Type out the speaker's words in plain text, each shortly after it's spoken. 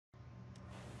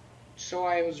So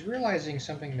I was realizing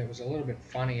something that was a little bit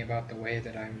funny about the way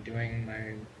that I'm doing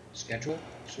my schedule,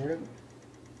 sort of.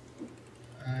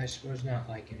 I suppose not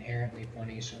like inherently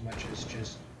funny so much as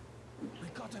just, We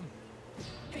got him.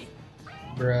 Hey.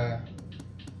 bruh,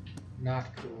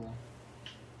 not cool.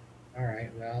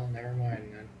 Alright, well, never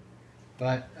mind then.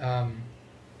 But,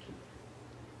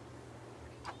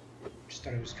 just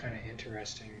thought it was kind of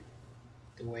interesting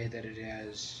the way that it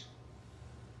has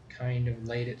kind of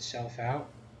laid itself out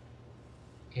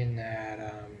in that,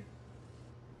 I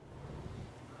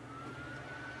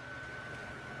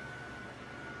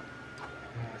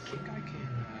think I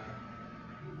can,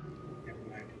 never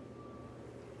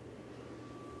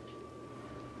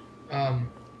mind.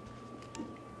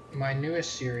 My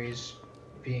newest series,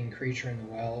 being Creature in the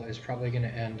Well, is probably going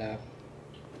to end up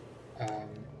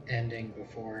ending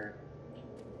before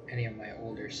any of my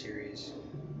older series,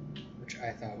 which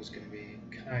I thought was going to be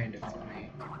kind of funny.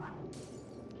 What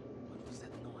was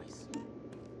that noise?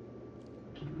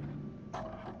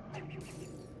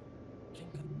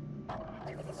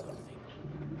 Something.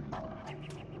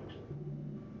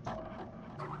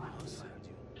 Closer.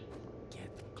 Get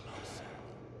closer.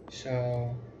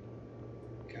 So,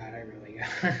 God, I really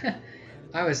got...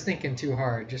 I was thinking too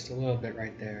hard, just a little bit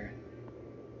right there.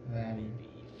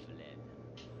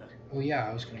 Oh yeah,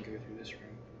 I was going to go through this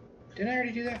room. Didn't I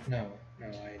already do that? No,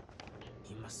 I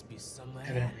He must be somewhere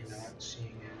evidently else. not,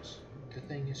 seeing as the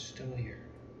thing is still here.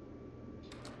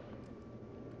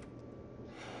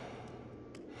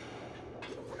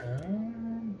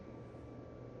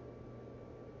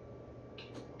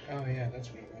 Oh yeah, that's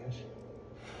what it was.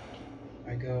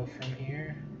 I go from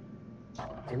here.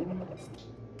 Ooh.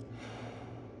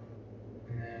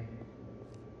 And then...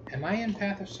 Am I in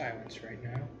Path of Silence right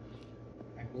now?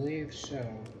 I believe so.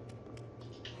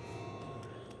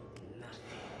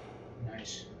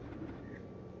 Nice.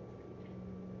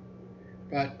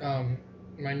 But,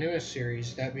 my newest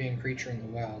series, that being Creature in the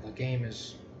Well, the game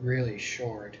is really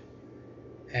short.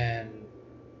 And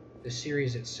the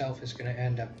series itself is going to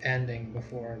end up ending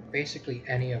before basically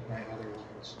any of my other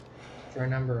ones, for a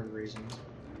number of reasons.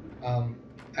 I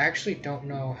actually don't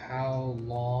know how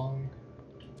long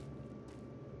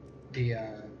the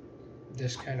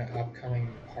this kind of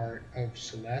upcoming part of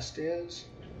Celeste is.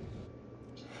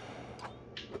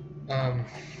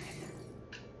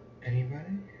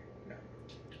 Anybody? No.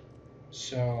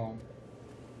 So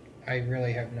I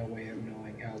really have no way of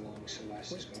knowing how long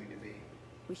Celeste is going to be.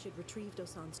 We should retrieve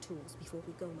Dosan's tools before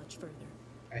we go much further.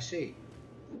 I see.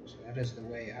 So that is the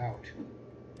way out.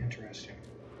 Interesting.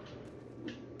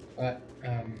 But,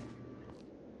 I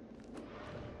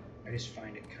just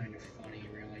find it kind of funny,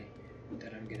 really,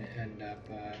 that I'm gonna end up,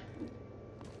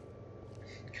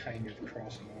 kind of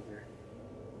crossing over.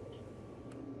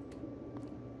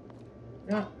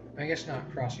 No, I guess not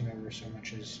crossing over so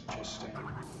much as just, That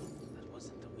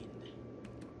wasn't the wind.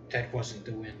 That wasn't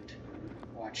the wind.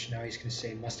 Watch, now he's gonna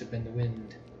say, must have been the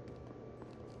wind.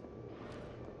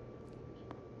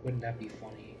 Wouldn't that be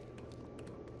funny?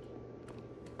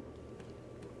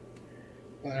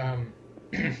 But, I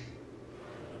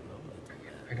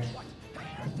don't...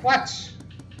 What?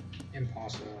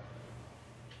 Impossible.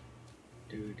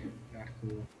 Dude, not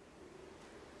cool.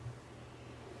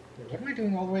 Wait, what am I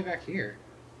doing all the way back here?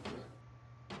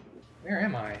 Where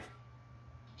am I?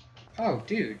 Oh,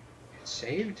 dude. It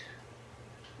saved?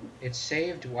 It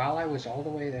saved while I was all the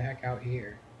way the heck out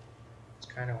here. It's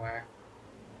kind of whack.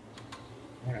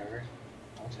 Whatever.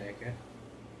 I'll take it.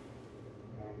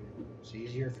 It's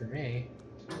easier for me.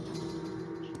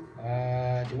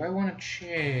 Do I want to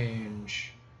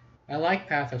change? I like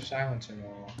Path of Silence and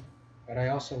all, but I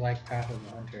also like Path of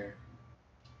the Hunter.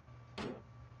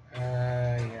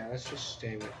 Yeah, let's just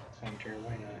stay with Hunter,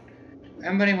 why not? I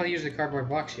haven't been able to use the cardboard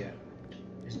box yet,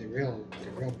 is the real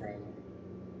problem,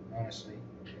 honestly.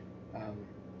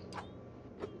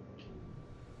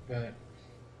 But,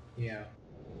 yeah.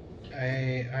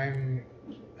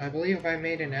 I believe I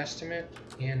made an estimate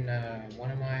in,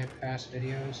 one of my past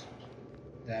videos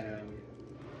that,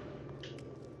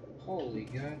 holy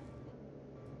god,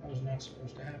 that was not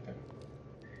supposed to happen.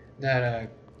 That,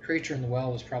 Creature in the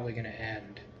Well was probably going to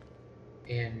end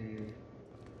in,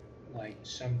 like,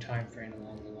 some time frame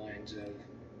along the lines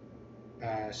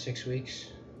of, 6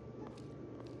 weeks.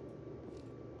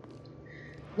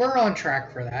 We're on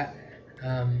track for that.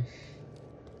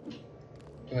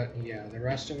 But yeah, the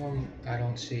rest of them I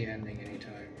don't see ending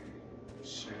anytime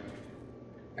soon.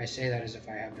 I say that as if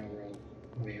I have no real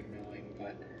way of knowing,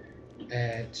 but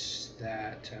it's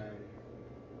that,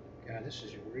 God, this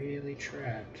is really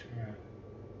trapped.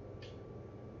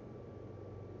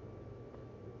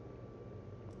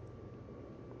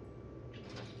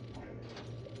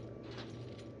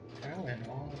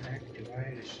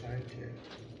 decide to?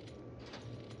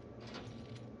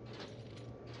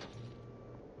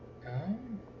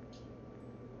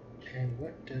 And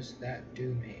what does that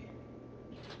do me?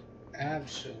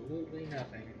 Absolutely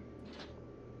nothing.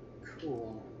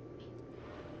 Cool.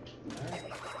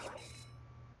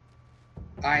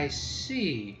 I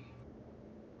see.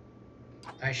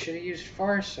 I should have used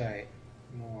Farsight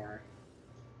more.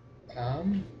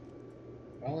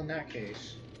 Well, in that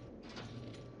case.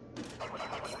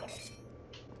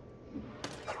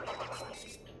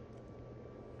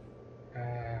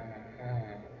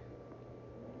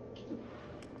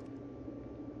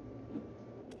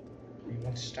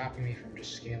 What's stopping me from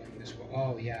just scaling this wall?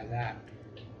 Oh, yeah, that.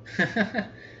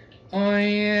 Oh,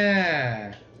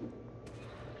 yeah!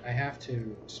 I have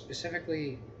to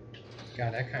specifically...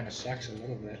 God, that kind of sucks a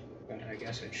little bit, but I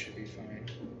guess it should be fine.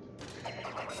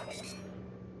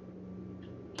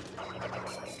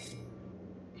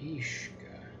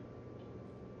 Ishka.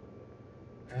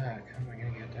 How am I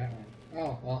gonna get that one?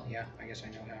 Oh, well, yeah, I guess I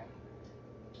know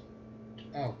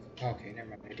how. Oh, okay, never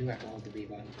mind. I do have to hold the B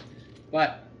button.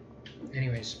 But,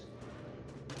 anyways,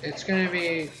 it's gonna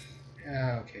be...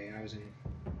 okay, I was in...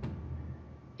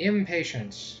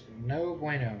 Impatience. No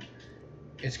bueno.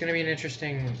 It's gonna be an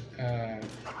interesting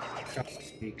couple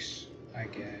of weeks, I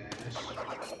guess.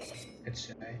 I'd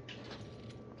say.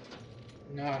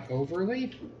 Not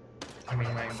overly. I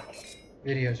mean, my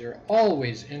videos are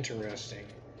always interesting.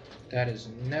 That is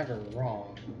never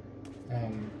wrong.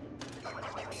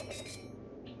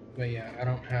 But yeah, I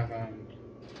don't have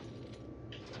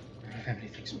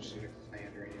anything specific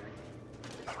planned or anything.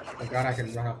 I forgot I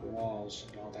could run up walls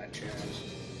and all that jazz.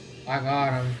 I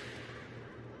got him.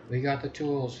 We got the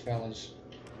tools, fellas.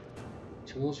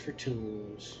 Tools for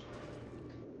tools.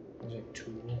 Was it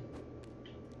tool?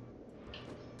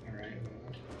 Alright,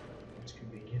 well, that's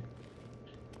convenient.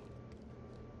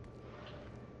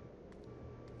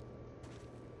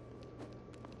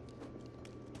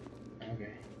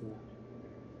 Okay, cool.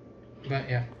 But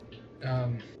yeah,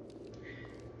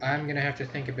 I'm gonna have to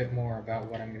think a bit more about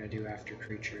what I'm gonna do after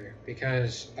Creature,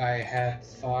 because I had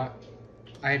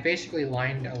basically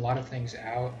lined a lot of things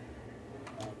out.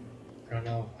 I don't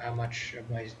know how much of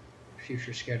my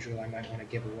future schedule I might want to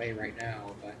give away right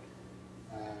now, but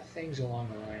things along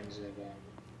the lines of, that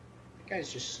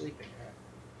guy's just sleeping, huh?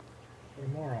 What a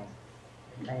moron.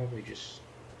 I'll probably just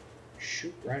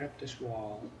shoot right up this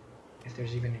wall, if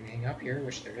there's even anything up here,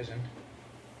 which there isn't.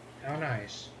 How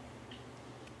nice.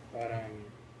 But,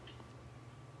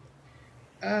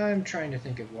 I'm trying to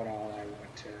think of what all I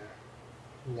want to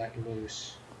let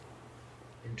loose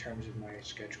in terms of my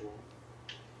schedule.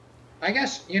 I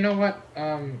guess, you know what,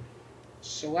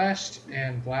 Celeste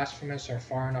and Blasphemous are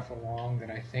far enough along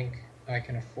that I think I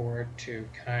can afford to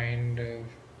kind of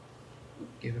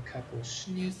give a couple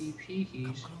sneaky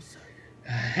peekies.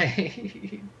 Where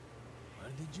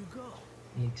did you go?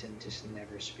 Need to just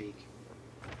never speak.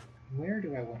 Where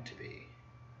do I want to be?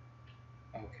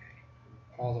 Okay.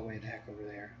 All the way the heck over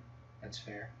there. That's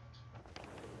fair.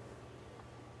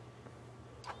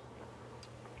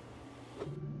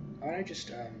 Why don't I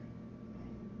just,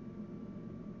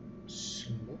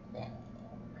 smoke bomb?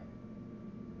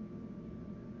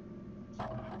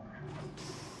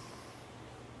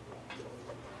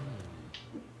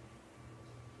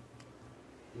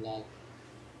 Lol.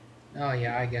 Oh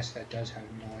yeah, I guess that does have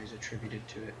noise attributed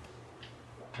to it.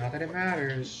 Not that it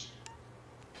matters.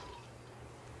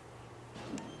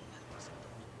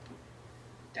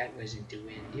 That wasn't the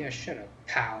wind. Yeah, shut up,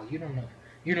 pal. You don't know.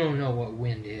 You don't know what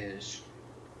wind is.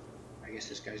 I guess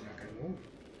this guy's not gonna move.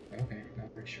 Okay,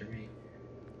 that works for me.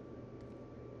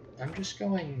 I'm just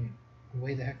going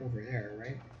way the heck over there,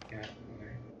 right? Yeah.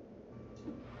 Okay.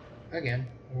 Again,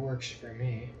 works for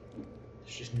me.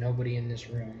 There's just nobody in this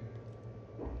room.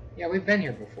 Yeah, we've been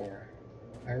here before.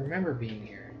 I remember being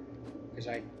here because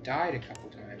I died a couple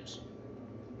times.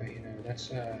 But you know, let's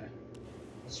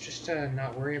just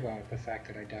not worry about the fact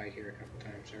that I died here a couple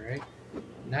times, all right?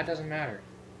 And that doesn't matter.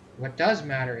 What does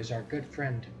matter is our good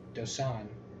friend Dosan.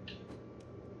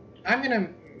 I'm gonna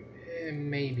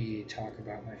maybe talk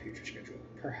about my future schedule,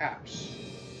 perhaps.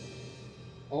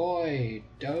 Oi,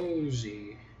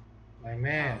 Dozy, my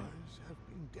man. Hours have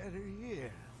been dead a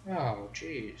year. Oh,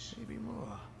 jeez. Maybe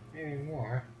more. Maybe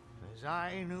more. As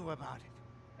I knew about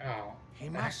it. Oh. He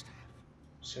must have.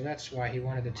 So that's why he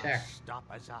wanted the tech. Must stop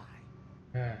as I.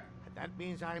 Huh. And that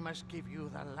means I must give you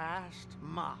the last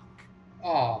mark.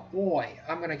 Oh boy,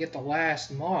 I'm gonna get the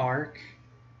last mark.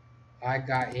 I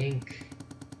got ink.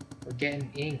 We're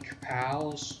getting ink,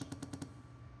 pals.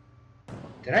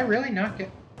 Did I really not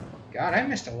get... God, I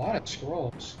missed a lot of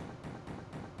scrolls.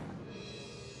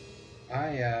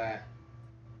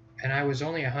 And I was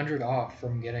only 100 off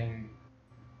from getting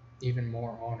even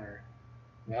more honor.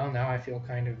 Well, now I feel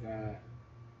kind of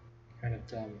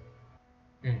dumb.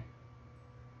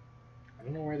 I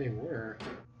don't know where they were.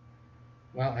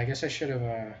 Well, I guess I should have,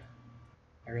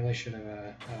 I really should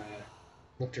have,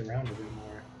 looked around a bit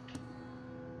more.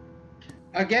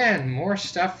 Again, more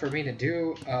stuff for me to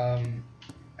do,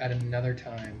 at another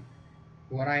time.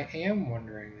 What I am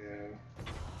wondering, though...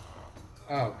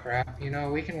 Oh, crap. You know,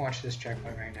 we can watch this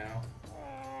checkpoint right now.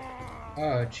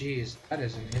 Oh, geez. That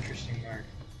is an interesting mark.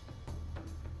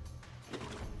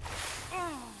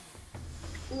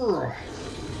 Ugh.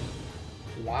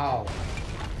 Wow.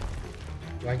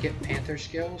 Do I get Panther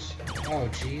skills? Oh,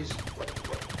 jeez.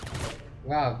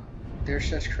 Wow, there's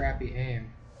such crappy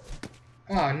aim.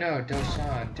 Oh no,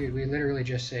 Dosan. Dude, we literally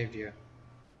just saved you.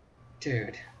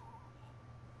 Dude.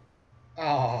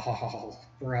 Oh,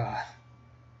 bruh.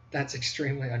 That's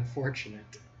extremely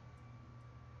unfortunate.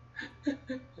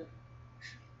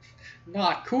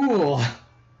 Not cool!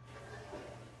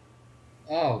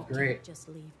 Oh, You great. can't just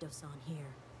leave Dosan here.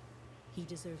 He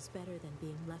deserves better than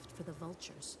being left for the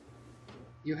vultures.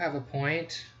 You have a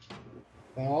point,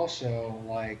 but also,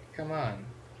 like, come on.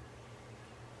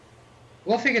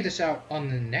 We'll figure this out on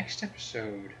the next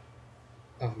episode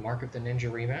of Mark of the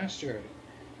Ninja Remastered.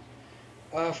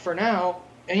 For now,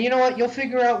 and you know what? You'll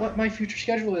figure out what my future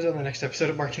schedule is on the next episode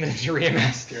of Mark of the Ninja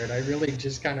Remastered. I really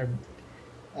just kind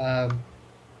of,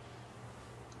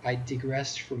 I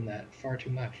digressed from that far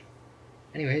too much.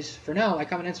 Anyways, for now, like,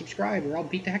 comment, and subscribe, or I'll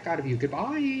beat the heck out of you.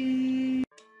 Goodbye!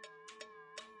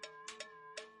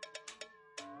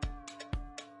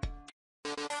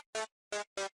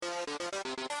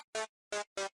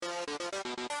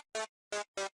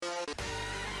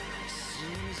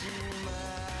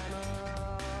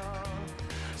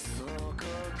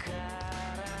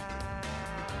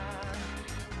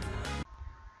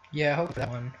 Yeah, I hope that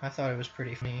one. I thought it was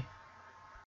pretty funny.